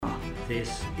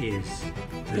This is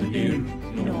the new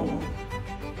normal.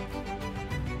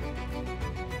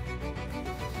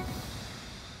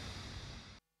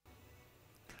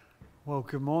 Well,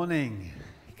 good morning.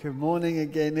 Good morning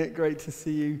again. Great to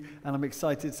see you. And I'm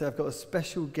excited to say I've got a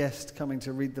special guest coming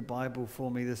to read the Bible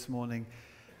for me this morning.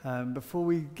 Before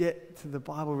we get to the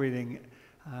Bible reading,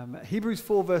 Hebrews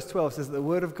 4 verse 12 says that the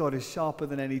word of God is sharper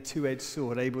than any two-edged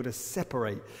sword, able to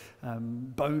separate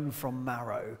bone from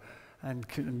marrow and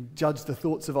can judge the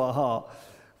thoughts of our heart.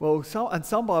 Well,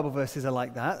 some Bible verses are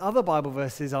like that. Other Bible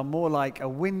verses are more like a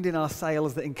wind in our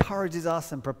sails that encourages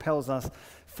us and propels us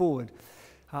forward.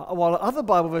 While other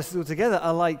Bible verses altogether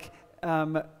are like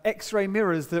X-ray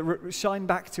mirrors that shine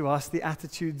back to us the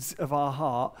attitudes of our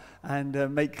heart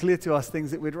and make clear to us things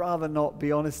that we'd rather not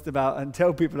be honest about and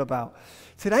tell people about.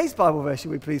 Today's Bible verse,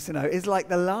 you'll be pleased to know, is like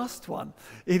the last one.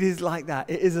 It is like that.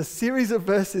 It is a series of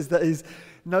verses that is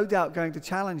no doubt going to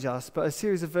challenge us, but a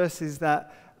series of verses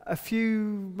that a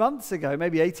few months ago,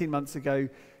 maybe 18 months ago,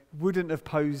 wouldn't have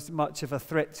posed much of a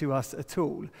threat to us at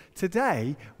all.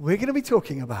 Today, we're going to be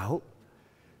talking about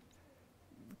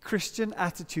Christian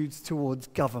attitudes towards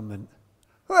government.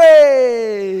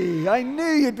 Hooray! I knew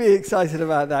you'd be excited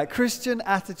about that. Christian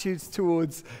attitudes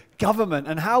towards government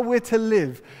and how we're to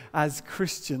live as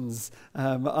Christians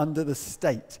under the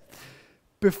state.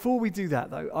 Before we do that,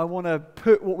 though, I want to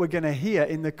put what we're going to hear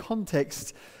in the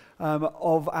context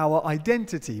of our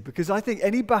identity, because I think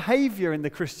any behavior in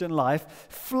the Christian life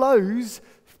flows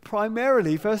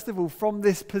primarily, first of all, from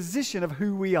this position of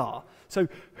who we are. So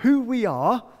who we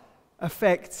are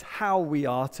affects how we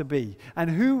are to be.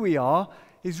 And who we are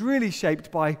is really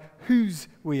shaped by whose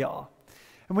we are.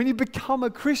 And when you become a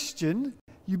Christian,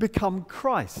 you become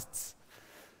Christ's.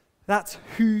 That's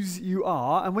whose you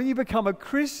are. And when you become a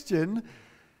Christian,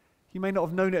 you may not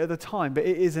have known it at the time, but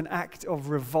it is an act of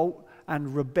revolt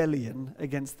and rebellion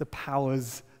against the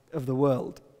powers of the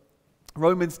world.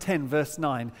 Romans 10 verse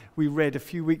 9, we read a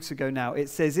few weeks ago now. It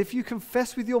says, if you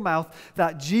confess with your mouth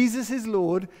that Jesus is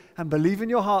Lord and believe in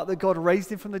your heart that God raised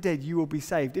him from the dead, you will be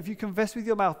saved. If you confess with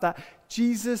your mouth that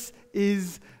Jesus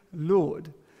is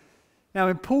Lord. Now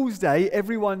in Paul's day,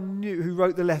 everyone knew, who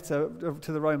wrote the letter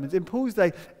to the Romans, in Paul's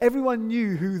day, everyone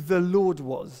knew who the Lord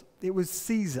was. It was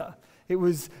Caesar. It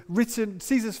was written,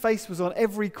 Caesar's face was on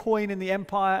every coin in the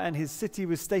empire and his city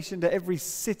was stationed at every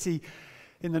city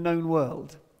in the known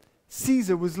world.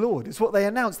 Caesar was Lord. It's what they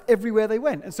announced everywhere they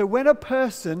went. And so when a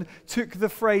person took the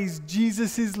phrase,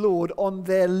 Jesus is Lord, on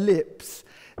their lips,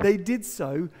 they did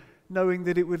so knowing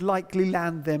that it would likely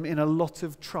land them in a lot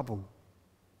of trouble.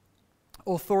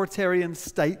 Authoritarian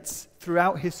states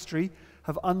throughout history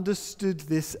have understood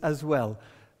this as well,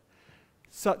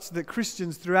 such that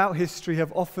Christians throughout history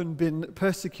have often been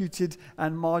persecuted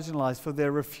and marginalized for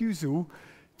their refusal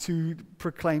to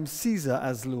proclaim Caesar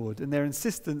as Lord and their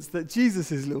insistence that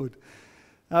Jesus is Lord.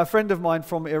 A friend of mine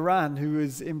from Iran who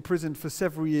was imprisoned for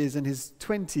several years in his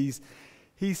 20s,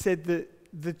 he said that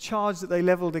the charge that they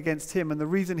leveled against him and the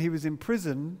reason he was in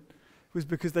prison was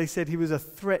because they said he was a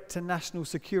threat to national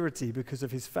security because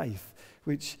of his faith,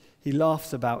 which he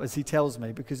laughs about as he tells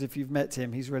me, because if you've met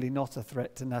him, he's really not a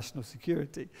threat to national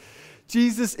security.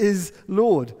 Jesus is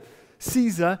Lord.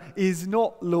 Caesar is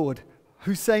not Lord.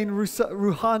 Hassan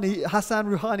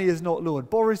Rouhani is not Lord.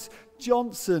 Boris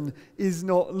Johnson is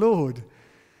not Lord.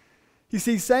 You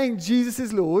see, saying Jesus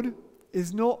is Lord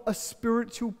is not a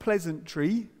spiritual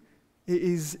pleasantry, it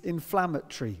is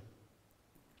inflammatory.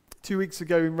 2 weeks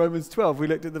ago in Romans 12, we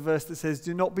looked at the verse that says,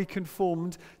 do not be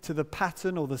conformed to the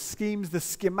pattern or the schemes, the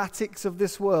schematics of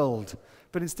this world,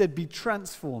 but instead be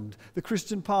transformed. The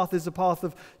Christian path is a path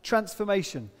of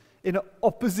transformation in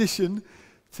opposition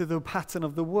to the pattern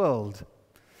of the world.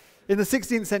 In the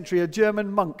 16th century, a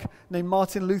German monk named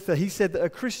Martin Luther, he said that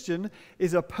a Christian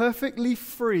is a perfectly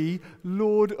free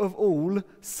Lord of all,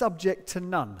 subject to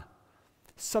none.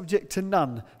 Subject to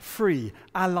none, free,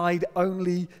 allied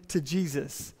only to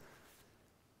Jesus.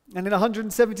 And in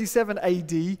 177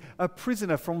 AD, a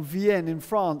prisoner from Vienne in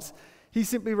France, he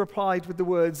simply replied with the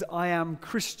words, I am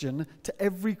Christian, to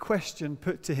every question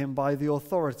put to him by the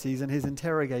authorities and his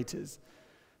interrogators.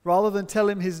 Rather than tell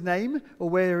him his name or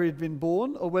where he had been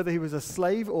born or whether he was a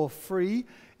slave or free,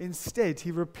 instead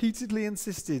he repeatedly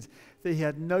insisted that he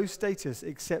had no status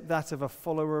except that of a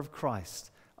follower of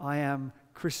Christ. I am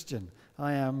Christian.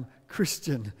 I am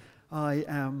Christian. I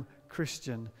am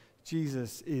Christian.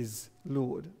 Jesus is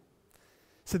Lord.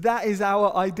 So that is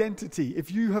our identity.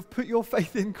 If you have put your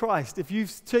faith in Christ, if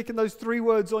you've taken those 3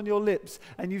 words on your lips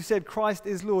and you've said Christ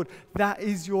is Lord, that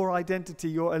is your identity.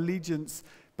 Your allegiance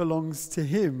belongs to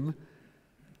him.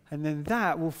 And then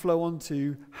that will flow on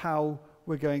to how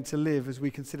we're going to live as we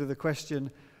consider the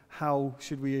question, how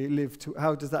should we live?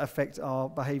 How does that affect our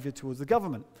behavior towards the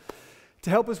government? To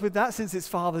help us with that, since it's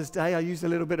Father's Day, I used a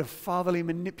little bit of fatherly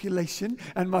manipulation,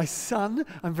 and my son,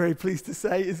 I'm very pleased to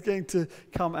say, is going to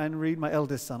come and read. My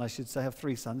eldest son, I should say. I have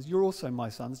 3 sons. You're also my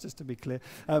sons, just to be clear.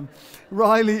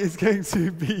 Riley is going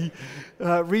to be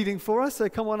reading for us, so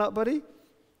come on up, buddy.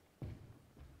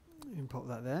 You can pop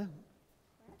that there.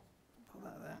 Pop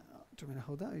that there. Do you want me to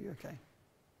hold that? Are you okay?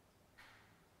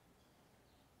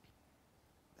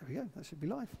 There we go. That should be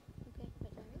live.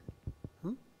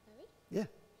 Okay, Yeah.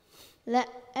 Let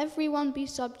everyone be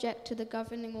subject to the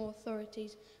governing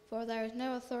authorities, for there is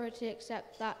no authority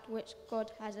except that which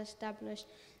God has established.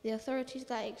 The authorities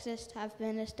that exist have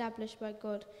been established by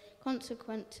God.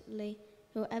 Consequently,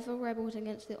 whoever rebels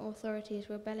against the authorities,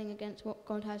 rebelling against what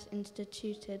God has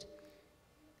instituted,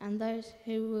 and those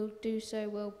who will do so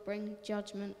will bring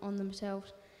judgment on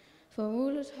themselves. For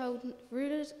rulers hold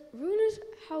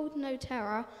no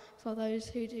terror for those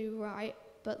who do right,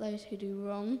 but those who do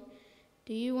wrong.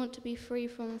 Do you want to be free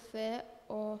from fear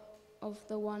or of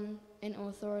the one in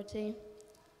authority?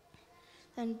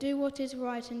 Then do what is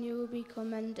right and you will be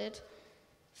commended.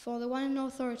 For the one in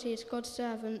authority is God's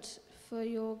servant for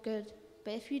your good.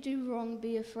 But if you do wrong,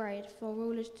 be afraid, for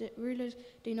rulers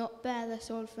do not bear the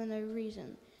sword for no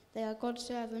reason. They are God's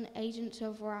servant, agents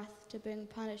of wrath, to bring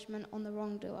punishment on the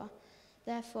wrongdoer.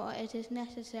 Therefore, it is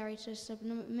necessary to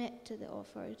submit to the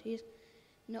authorities,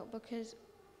 not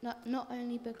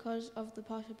only because of the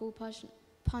possible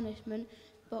punishment,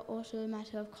 but also a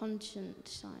matter of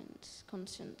conscience.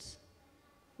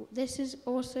 This is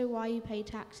also why you pay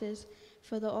taxes,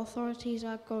 for the authorities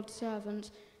are God's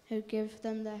servants who give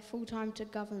them their full time to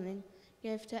governing.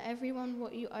 Give to everyone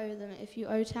what you owe them. If you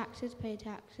owe taxes, pay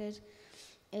taxes.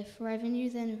 If revenue,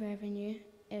 then revenue.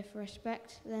 If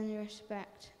respect, then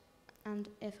respect. And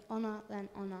if honor, then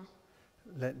honor.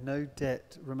 Let no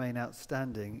debt remain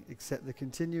outstanding except the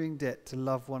continuing debt to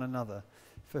love one another.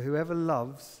 For whoever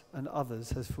loves and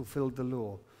others has fulfilled the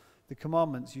law. The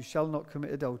commandments, you shall not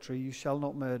commit adultery, you shall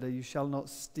not murder, you shall not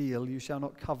steal, you shall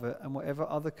not covet, and whatever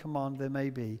other command there may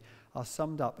be, are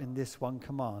summed up in this one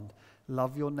command.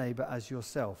 Love your neighbor as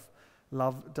yourself.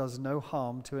 Love does no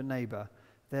harm to a neighbor.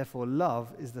 Therefore,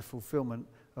 love is the fulfillment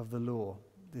of the law.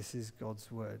 This is God's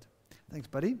word. Thanks,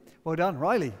 buddy. Well done,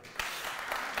 Riley.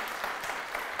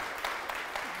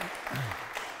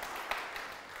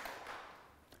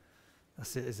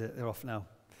 That's it, is it? They're off now.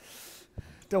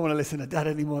 Don't want to listen to Dad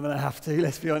any more than I have to,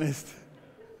 let's be honest.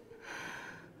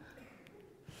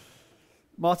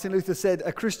 Martin Luther said,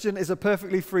 a Christian is a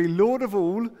perfectly free Lord of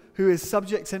all who is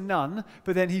subject to none,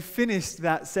 but then he finished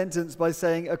that sentence by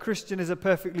saying, a Christian is a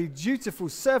perfectly dutiful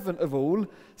servant of all,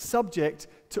 subject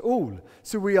to all.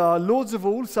 So we are lords of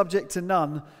all, subject to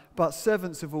none, but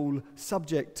servants of all,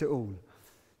 subject to all.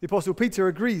 The Apostle Peter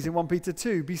agrees in 1 Peter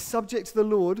 2, be subject to the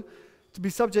Lord, to be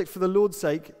subject for the Lord's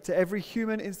sake to every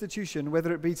human institution,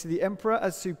 whether it be to the emperor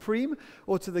as supreme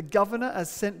or to the governor as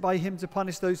sent by him to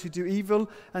punish those who do evil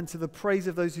and to the praise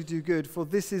of those who do good, for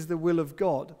this is the will of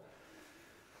God.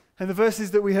 And the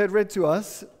verses that we heard read to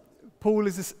us, Paul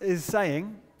is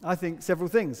saying, I think, several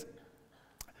things.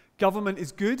 Government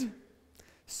is good,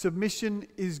 submission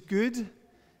is good,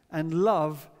 and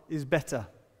love is better.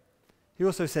 He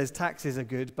also says taxes are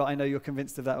good, but I know you're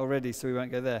convinced of that already, so we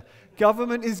won't go there.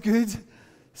 Government is good,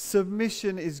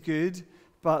 submission is good,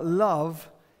 but love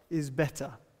is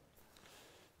better.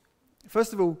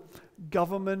 First of all,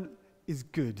 government is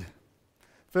good.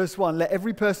 Verse 1, let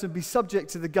every person be subject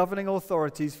to the governing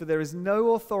authorities, for there is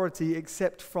no authority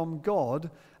except from God,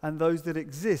 and those that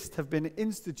exist have been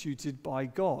instituted by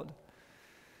God.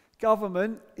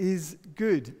 Government is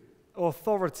good.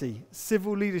 Authority,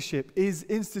 civil leadership is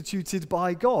instituted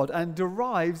by God and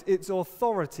derives its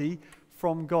authority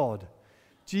from God.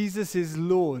 Jesus is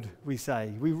Lord, we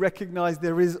say. We recognize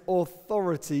there is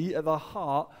authority at the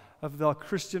heart of the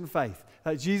Christian faith.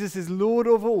 That Jesus is Lord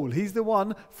of all. He's the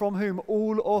one from whom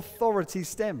all authority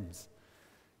stems.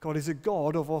 God is a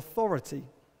God of authority.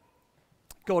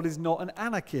 God is not an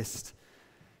anarchist.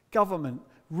 Government,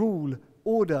 rule,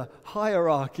 order,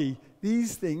 hierarchy,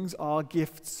 these things are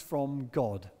gifts from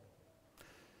God.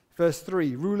 Verse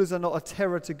 3, rulers are not a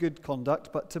terror to good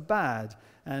conduct, but to bad.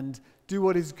 And do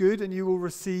what is good, and you will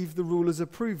receive the ruler's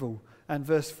approval. And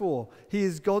verse 4, he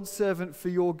is God's servant for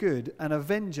your good, an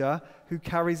avenger who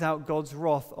carries out God's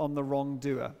wrath on the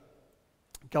wrongdoer.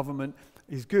 Government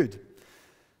is good.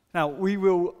 Now, we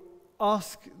will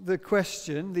ask the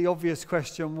question, the obvious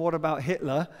question, what about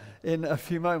Hitler, in a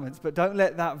few moments. But don't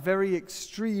let that very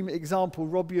extreme example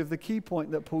rob you of the key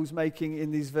point that Paul's making in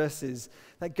these verses,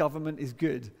 that government is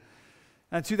good.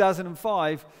 And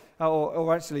 2005,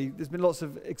 or actually, there's been lots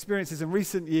of experiences in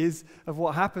recent years of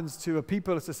what happens to a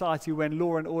people, a society, when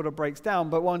law and order breaks down.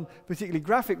 But one particularly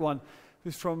graphic one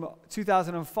was from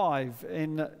 2005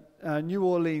 in New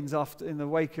Orleans in the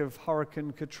wake of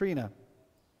Hurricane Katrina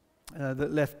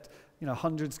that left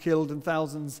hundreds killed and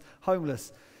thousands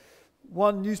homeless.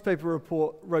 One newspaper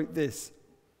report wrote this: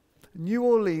 New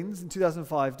Orleans in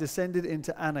 2005 descended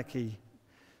into anarchy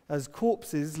as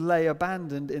corpses lay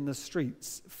abandoned in the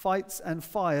streets. Fights and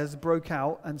fires broke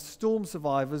out, and storm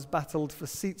survivors battled for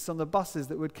seats on the buses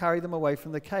that would carry them away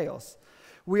from the chaos.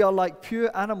 "We are like pure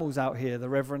animals out here," the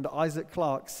Reverend Isaac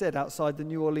Clarke said outside the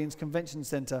New Orleans Convention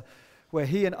Center, where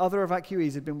he and other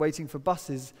evacuees had been waiting for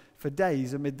buses for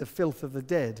days amid the filth of the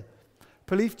dead.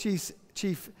 Police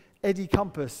Chief Eddie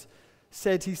Compass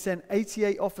said he sent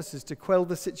 88 officers to quell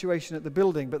the situation at the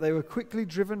building, but they were quickly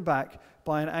driven back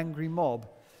by an angry mob.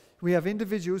 "We have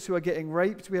individuals who are getting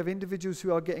raped. We have individuals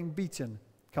who are getting beaten,"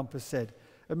 Compass said.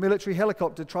 A military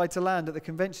helicopter tried to land at the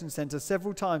convention center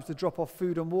several times to drop off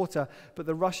food and water, but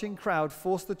the rushing crowd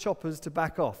forced the choppers to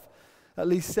back off. At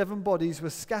least 7 bodies were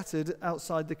scattered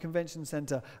outside the convention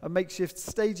center, a makeshift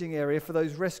staging area for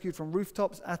those rescued from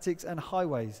rooftops, attics, and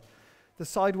highways. The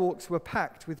sidewalks were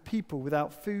packed with people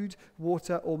without food,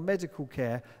 water, or medical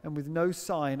care, and with no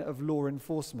sign of law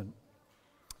enforcement.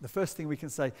 The first thing we can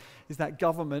say is that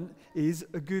government is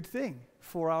a good thing,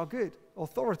 for our good.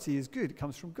 Authority is good. It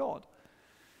comes from God.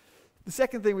 The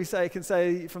second thing we can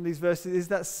say from these verses is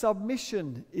that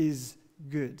submission is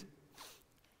good.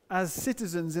 As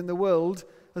citizens in the world,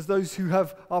 as those who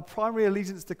have our primary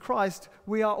allegiance to Christ,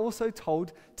 we are also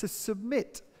told to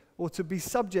submit or to be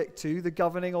subject to the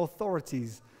governing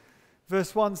authorities.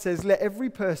 Verse 1 says, "Let every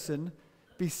person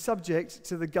be subject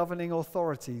to the governing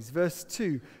authorities." Verse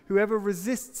 2, "Whoever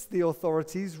resists the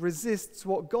authorities resists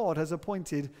what God has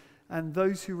appointed, and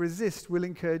those who resist will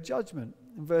incur judgment."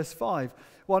 In verse 5,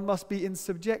 "One must be in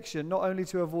subjection not only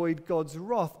to avoid God's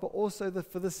wrath, but also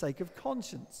for the sake of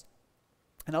conscience."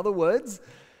 In other words,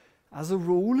 as a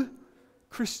rule,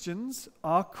 Christians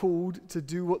are called to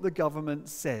do what the government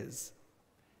says.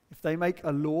 If they make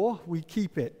a law, we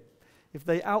keep it. If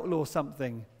they outlaw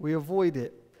something, we avoid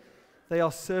it. They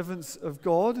are servants of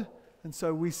God, and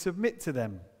so we submit to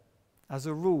them as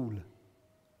a rule.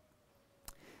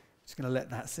 Just going to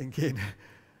let that sink in.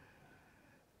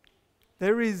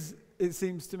 There is, it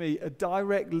seems to me, a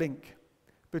direct link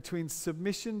between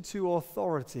submission to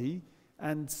authority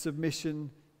and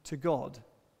submission to God.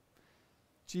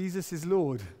 Jesus is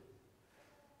Lord.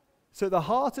 So the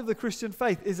heart of the Christian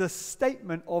faith is a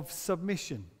statement of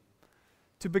submission.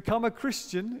 To become a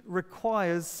Christian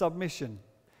requires submission.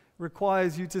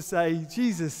 Requires you to say,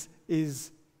 Jesus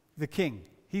is the King.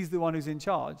 He's the one who's in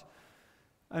charge.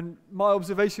 And my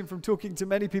observation from talking to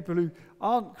many people who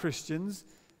aren't Christians,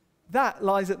 that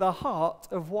lies at the heart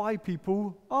of why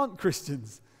people aren't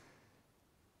Christians.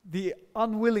 The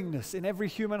unwillingness in every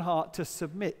human heart to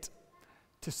submit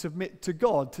to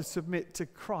God, to submit to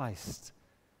Christ.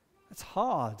 It's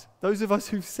hard. Those of us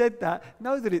who've said that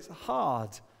know that it's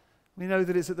hard. We know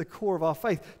that it's at the core of our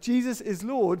faith. Jesus is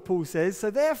Lord, Paul says, so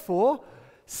therefore,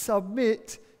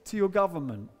 submit to your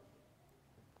government.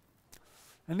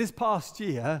 And this past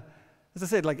year, as I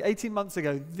said, like 18 months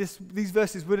ago, these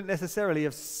verses wouldn't necessarily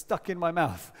have stuck in my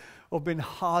mouth or been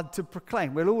hard to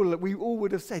proclaim. We all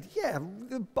would have said, yeah,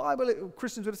 the Bible,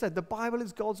 Christians would have said, the Bible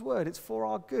is God's word. It's for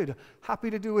our good. Happy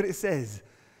to do what it says.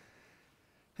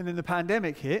 And then the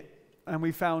pandemic hit, and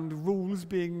we found rules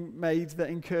being made that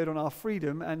incurred on our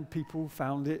freedom, and people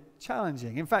found it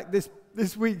challenging. In fact,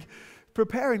 this week,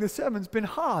 preparing the sermon's been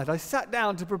hard. I sat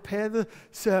down to prepare the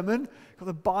sermon, got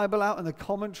the Bible out and the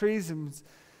commentaries, and was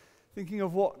thinking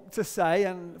of what to say,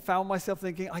 and found myself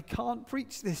thinking, I can't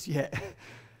preach this yet.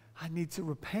 I need to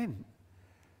repent,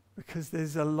 because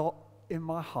there's a lot in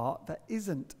my heart that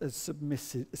isn't as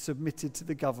submitted to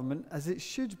the government as it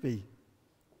should be.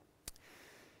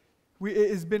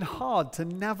 It has been hard to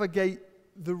navigate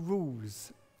the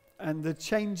rules and the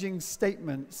changing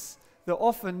statements that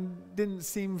often didn't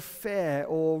seem fair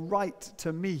or right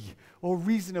to me or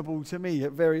reasonable to me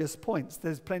at various points.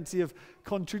 There's plenty of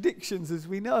contradictions, as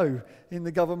we know, in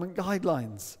the government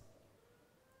guidelines.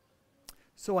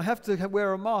 So I have to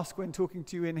wear a mask when talking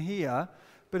to you in here,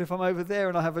 but if I'm over there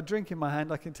and I have a drink in my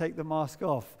hand, I can take the mask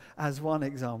off, as one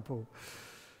example.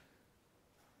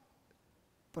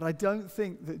 But I don't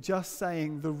think that just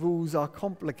saying the rules are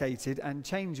complicated and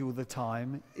change all the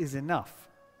time is enough.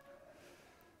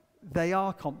 They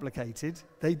are complicated.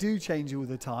 They do change all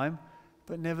the time.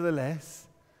 But nevertheless,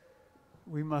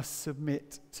 we must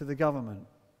submit to the government.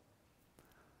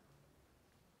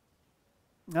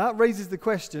 Now that raises the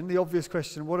question, the obvious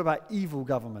question, what about evil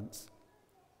governments?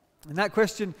 And that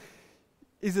question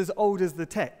is as old as the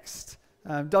text.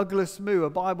 Douglas Moo, a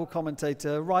Bible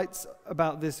commentator, writes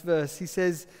about this verse. He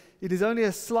says, "It is only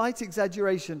a slight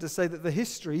exaggeration to say that the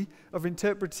history of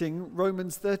interpreting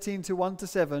Romans 13 to 1 to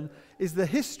 7 is the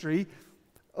history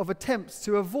of attempts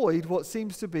to avoid what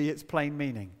seems to be its plain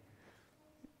meaning."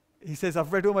 He says,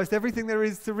 I've read almost everything there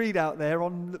is to read out there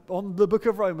on the book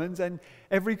of Romans, and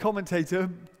every commentator,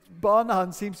 bar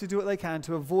none, seems to do what they can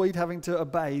to avoid having to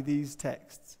obey these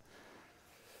texts.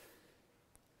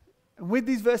 And with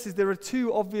these verses, there are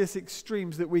two obvious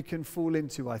extremes that we can fall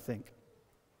into, I think.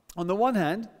 On the one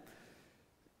hand,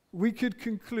 we could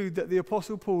conclude that the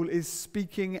Apostle Paul is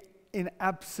speaking in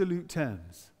absolute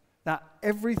terms, that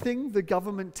everything the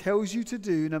government tells you to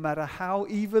do, no matter how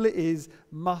evil it is,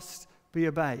 must be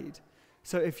obeyed.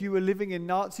 So if you were living in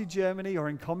Nazi Germany or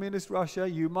in communist Russia,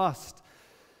 you must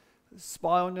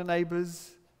spy on your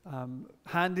neighbors,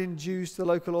 hand in Jews to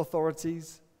local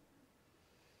authorities.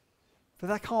 But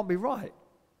that can't be right,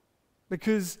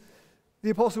 because the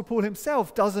Apostle Paul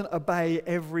himself doesn't obey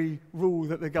every rule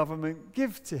that the government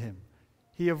gives to him.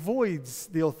 He avoids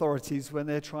the authorities when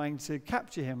they're trying to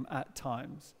capture him at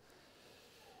times.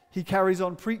 He carries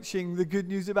on preaching the good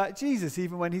news about Jesus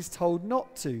even when he's told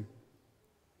not to.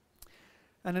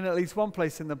 And in at least one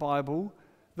place in the Bible,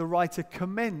 the writer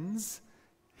commends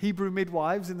Hebrew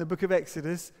midwives in the book of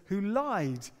Exodus who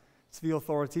lied to the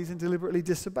authorities and deliberately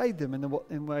disobeyed them in the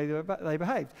way they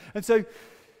behaved. And so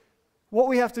what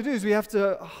we have to do is we have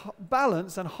to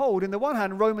balance and hold, in the one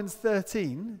hand, Romans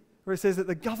 13, where it says that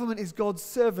the government is God's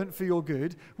servant for your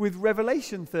good, with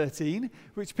Revelation 13,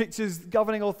 which pictures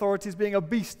governing authorities being a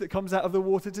beast that comes out of the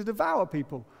water to devour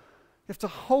people. You have to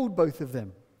hold both of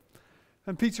them.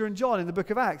 And Peter and John in the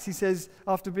book of Acts, he says,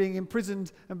 after being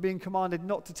imprisoned and being commanded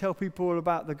not to tell people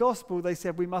about the gospel, they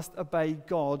said we must obey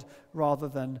God rather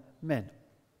than men.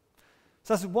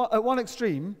 So that's at one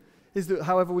extreme is that,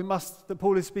 however, that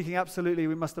Paul is speaking absolutely,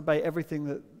 we must obey everything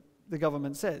that the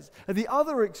government says. At the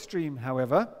other extreme,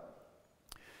 however,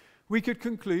 we could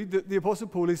conclude that the Apostle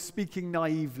Paul is speaking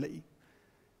naively.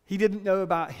 He didn't know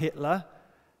about Hitler,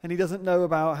 and he doesn't know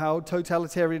about how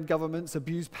totalitarian governments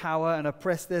abuse power and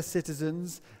oppress their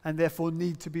citizens and therefore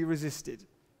need to be resisted.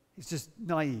 He's just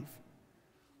naive.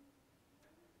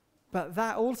 But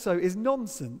that also is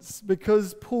nonsense,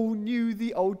 because Paul knew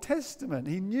the Old Testament.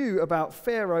 He knew about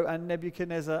Pharaoh and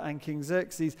Nebuchadnezzar and King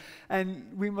Xerxes,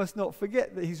 and we must not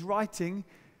forget that he's writing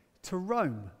to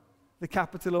Rome, the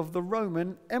capital of the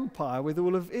Roman Empire, with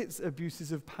all of its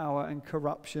abuses of power and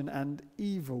corruption and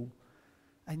evil.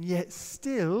 And yet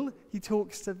still, he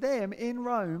talks to them in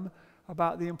Rome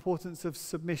about the importance of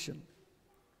submission.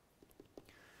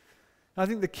 I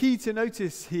think the key to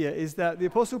notice here is that the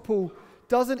Apostle Paul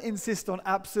doesn't insist on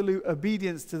absolute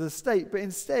obedience to the state, but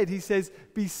instead he says,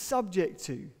 be subject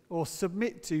to or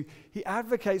submit to. He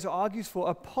advocates or argues for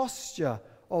a posture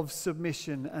of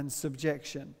submission and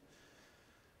subjection.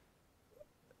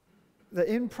 That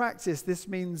in practice, this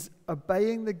means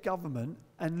obeying the government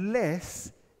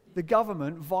unless the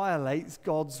government violates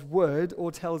God's word or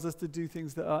tells us to do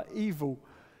things that are evil.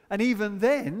 And even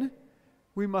then,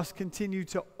 we must continue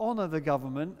to honor the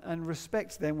government and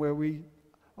respect them where we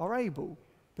are able,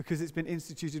 because it's been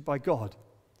instituted by God.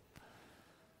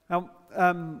 Now,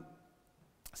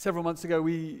 several months ago,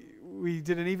 we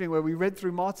did an evening where we read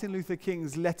through Martin Luther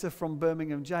King's letter from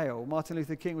Birmingham jail. Martin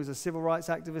Luther King was a civil rights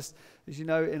activist, as you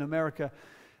know, in America.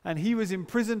 And he was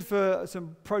imprisoned for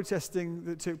some protesting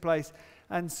that took place.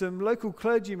 And some local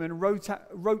clergymen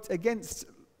wrote against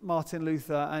Martin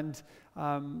Luther and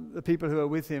the people who were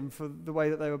with him for the way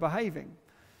that they were behaving.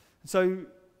 So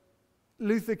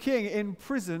Luther King, in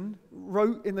prison,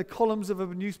 wrote in the columns of a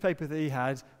newspaper that he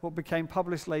had what became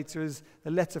published later as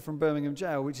a letter from Birmingham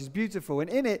jail, which is beautiful. And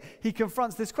in it, he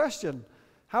confronts this question: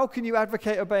 how can you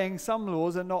advocate obeying some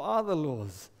laws and not other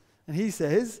laws? And he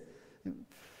says,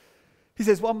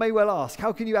 one may well ask,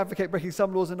 how can you advocate breaking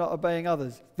some laws and not obeying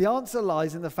others? The answer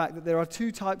lies in the fact that there are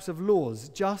two types of laws,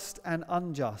 just and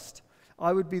unjust.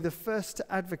 I would be the first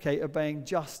to advocate obeying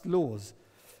just laws.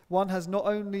 One has not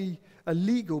only a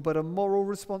legal but a moral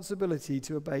responsibility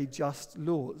to obey just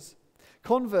laws.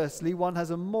 Conversely, one has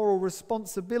a moral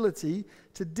responsibility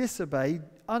to disobey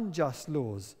unjust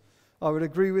laws. I would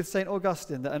agree with St.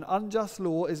 Augustine that an unjust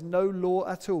law is no law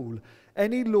at all.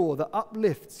 Any law that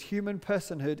uplifts human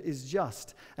personhood is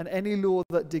just, and any law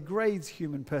that degrades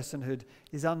human personhood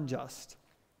is unjust.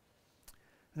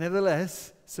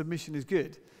 Nevertheless, submission is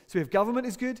good. So if government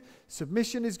is good,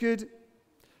 submission is good,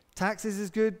 taxes is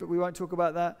good, but we won't talk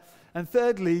about that. And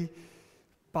thirdly,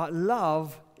 but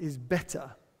love is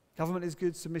better. Government is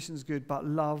good, submission is good, but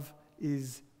love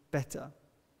is better.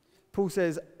 Paul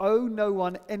says, owe no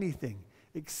one anything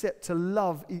except to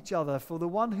love each other, for the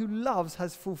one who loves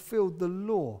has fulfilled the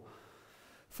law.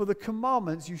 For the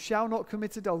commandments, you shall not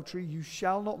commit adultery, you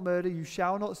shall not murder, you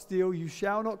shall not steal, you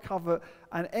shall not covet,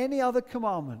 and any other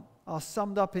commandment are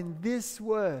summed up in this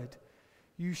word: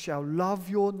 you shall love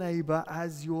your neighbor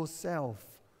as yourself.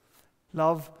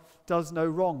 Love does no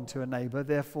wrong to a neighbor,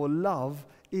 therefore love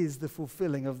is the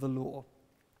fulfilling of the law.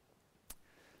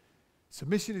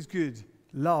 Submission is good,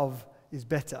 love is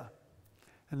better.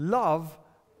 And love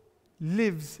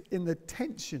lives in the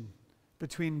tension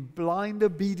between blind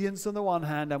obedience on the one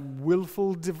hand and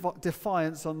willful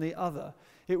defiance on the other.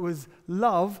 It was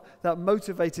love that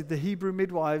motivated the Hebrew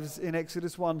midwives in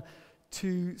Exodus 1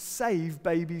 to save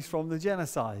babies from the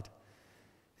genocide.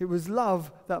 It was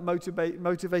love that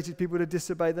motivated people to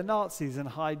disobey the Nazis and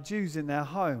hide Jews in their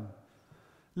home.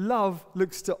 Love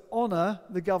looks to honor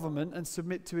the government and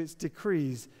submit to its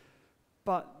decrees,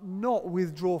 but not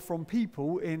withdraw from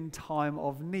people in time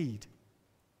of need.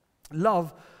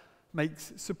 Love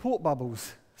makes support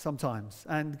bubbles sometimes,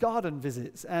 and garden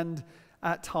visits, and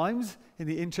at times, in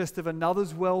the interest of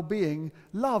another's well-being,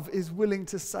 love is willing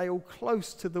to sail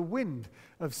close to the wind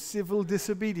of civil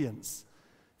disobedience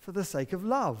for the sake of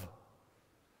love.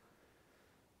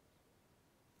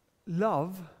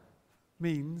 Love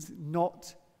means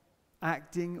not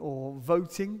acting or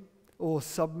voting or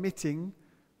submitting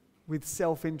with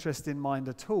self-interest in mind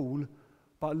at all,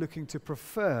 but looking to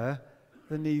prefer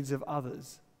the needs of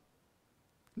others,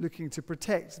 looking to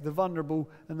protect the vulnerable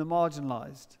and the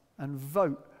marginalized, and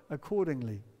vote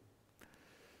accordingly.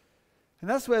 And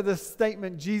that's where the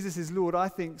statement, Jesus is Lord, I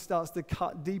think starts to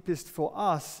cut deepest for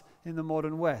us in the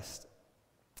modern West.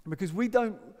 Because we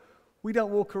don't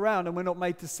walk around and we're not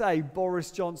made to say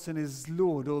Boris Johnson is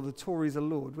Lord or the Tories are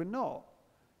Lord. We're not.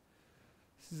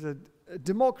 This is a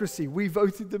democracy. We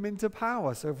voted them into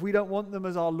power. So if we don't want them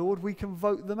as our Lord, we can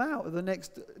vote them out at the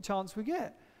next chance we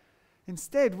get.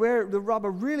 Instead, where the rubber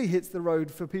really hits the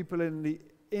road for people in the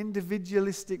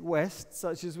individualistic West,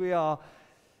 such as we are,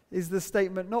 is the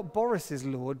statement, not Boris is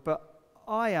Lord, but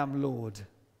I am Lord.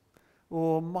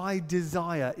 Or my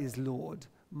desire is Lord.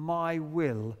 My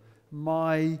will,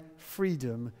 my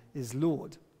freedom is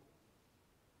Lord.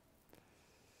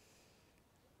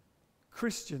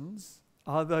 Christians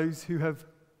are those who have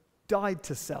died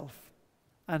to self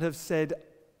and have said,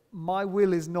 my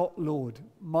will is not Lord.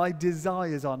 My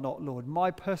desires are not Lord.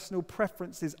 My personal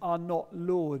preferences are not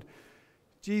Lord.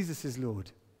 Jesus is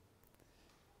Lord.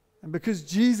 And because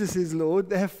Jesus is Lord,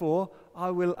 therefore, I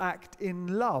will act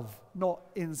in love, not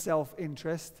in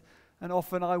self-interest. And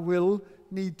often I will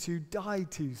need to die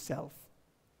to self.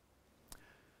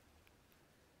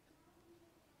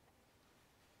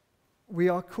 We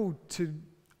are called to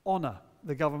honor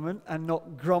the government and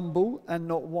not grumble and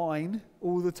not whine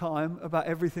all the time about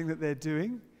everything that they're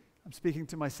doing. I'm speaking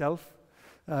to myself.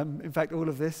 In fact, all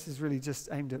of this is really just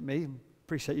aimed at me.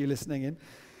 Appreciate you listening in.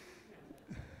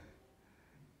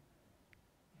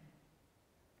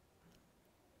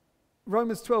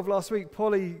 Romans 12 last week,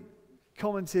 Polly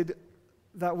commented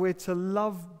that we're to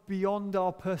love beyond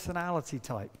our personality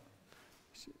type.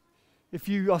 If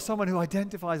you are someone who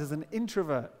identifies as an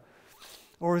introvert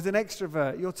or as an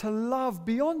extrovert, you're to love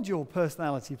beyond your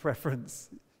personality preference,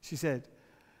 she said.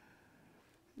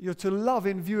 You're to love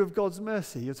in view of God's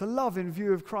mercy. You're to love in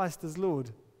view of Christ as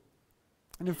Lord.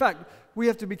 And in fact, we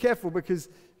have to be careful because,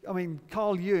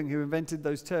 Carl Jung, who invented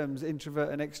those terms, introvert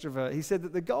and extrovert, he said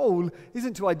that the goal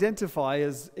isn't to identify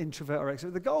as introvert or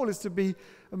extrovert. The goal is to be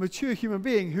a mature human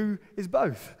being who is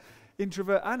both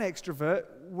introvert and extrovert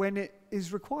when it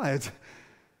is required.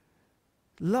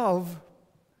 Love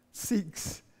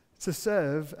seeks to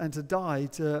serve and to die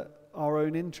to our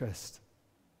own interest.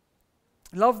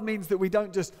 Love means that we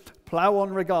don't just plow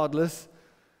on regardless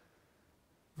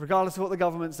of what the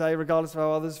government say, regardless of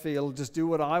how others feel, just do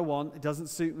what I want. It doesn't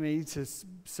suit me to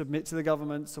submit to the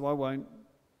government, so I won't.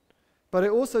 But it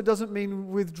also doesn't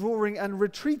mean withdrawing and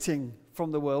retreating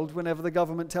from the world whenever the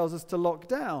government tells us to lock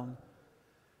down.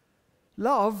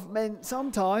 Love meant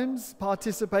sometimes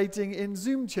participating in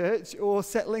Zoom church or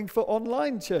settling for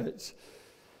online church.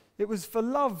 It was for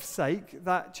love's sake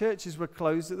that churches were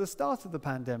closed at the start of the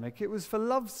pandemic. It was for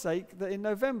love's sake that in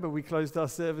November we closed our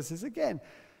services again.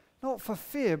 Not for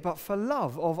fear, but for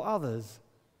love of others.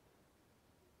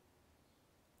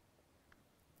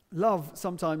 Love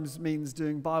sometimes means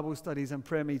doing Bible studies and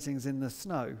prayer meetings in the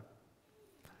snow.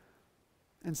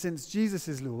 And since Jesus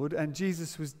is Lord, and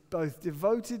Jesus was both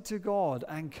devoted to God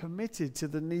and committed to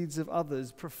the needs of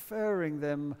others, preferring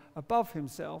them above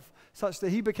himself, such that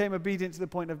he became obedient to the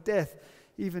point of death,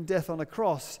 even death on a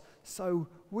cross. So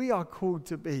we are called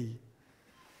to be.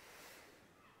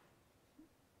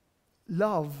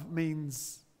 Love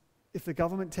means, if the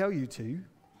government tell you to,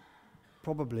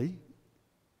 probably,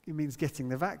 it means getting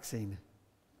the vaccine.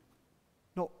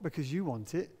 Not because you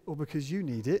want it or because you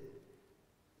need it,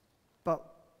 but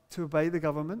to obey the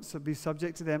government, so be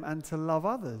subject to them, and to love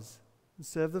others and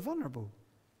serve the vulnerable.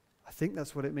 I think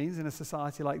that's what it means in a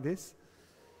society like this.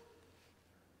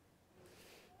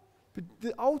 But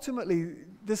ultimately,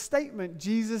 the statement,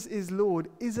 Jesus is Lord,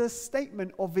 is a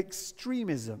statement of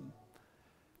extremism.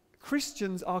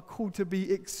 Christians are called to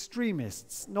be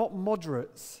extremists, not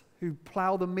moderates who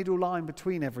plow the middle line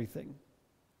between everything.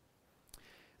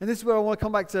 And this is where I want to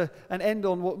come back to and end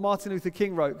on what Martin Luther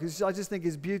King wrote, because I just think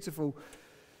it's beautiful.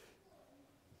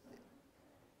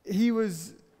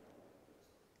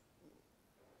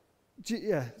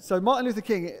 So Martin Luther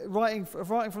King, writing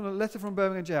from a letter from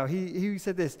Birmingham jail, he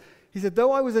said this. He said,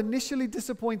 "Though I was initially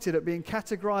disappointed at being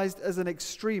categorized as an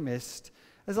extremist,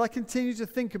 as I continued to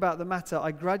think about the matter,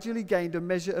 I gradually gained a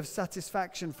measure of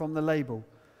satisfaction from the label.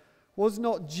 Was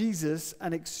not Jesus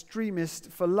an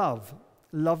extremist for love?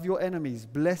 Love your enemies,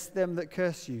 bless them that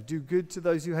curse you, do good to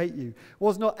those who hate you.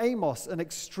 Was not Amos an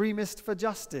extremist for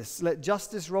justice? Let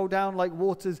justice roll down like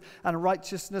waters and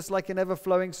righteousness like an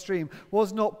ever-flowing stream.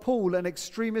 Was not Paul an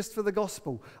extremist for the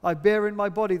gospel? I bear in my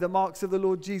body the marks of the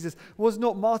Lord Jesus. Was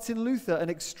not Martin Luther an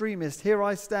extremist? Here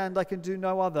I stand, I can do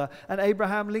no other. And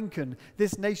Abraham Lincoln,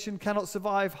 this nation cannot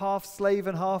survive half slave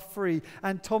and half free.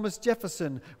 And Thomas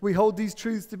Jefferson, we hold these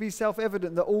truths to be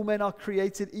self-evident, that all men are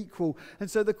created equal." And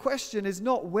so the question is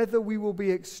not whether we will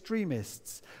be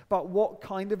extremists, but what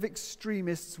kind of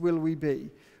extremists will we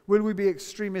be? Will we be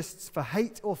extremists for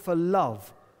hate or for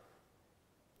love?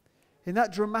 In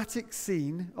that dramatic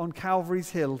scene on Calvary's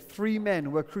Hill, 3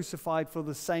 men were crucified for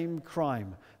the same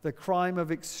crime, the crime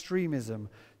of extremism.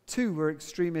 2 were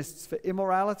extremists for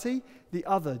immorality. The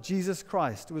other, Jesus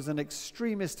Christ, was an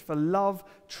extremist for love,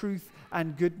 truth,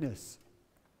 and goodness.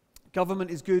 Government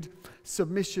is good,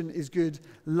 submission is good,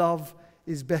 love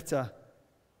is better.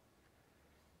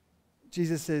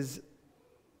 Jesus says,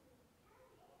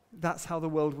 that's how the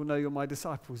world will know you're my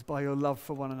disciples, by your love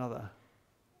for one another.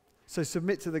 So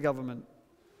submit to the government.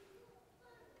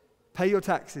 Pay your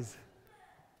taxes.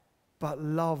 But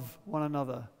love one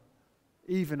another,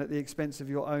 even at the expense of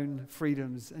your own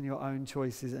freedoms and your own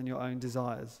choices and your own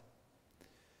desires.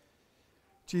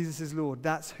 Jesus is Lord.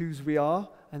 That's whose we are,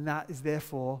 and that is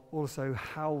therefore also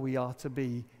how we are to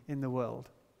be in the world.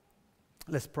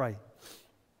 Let's pray.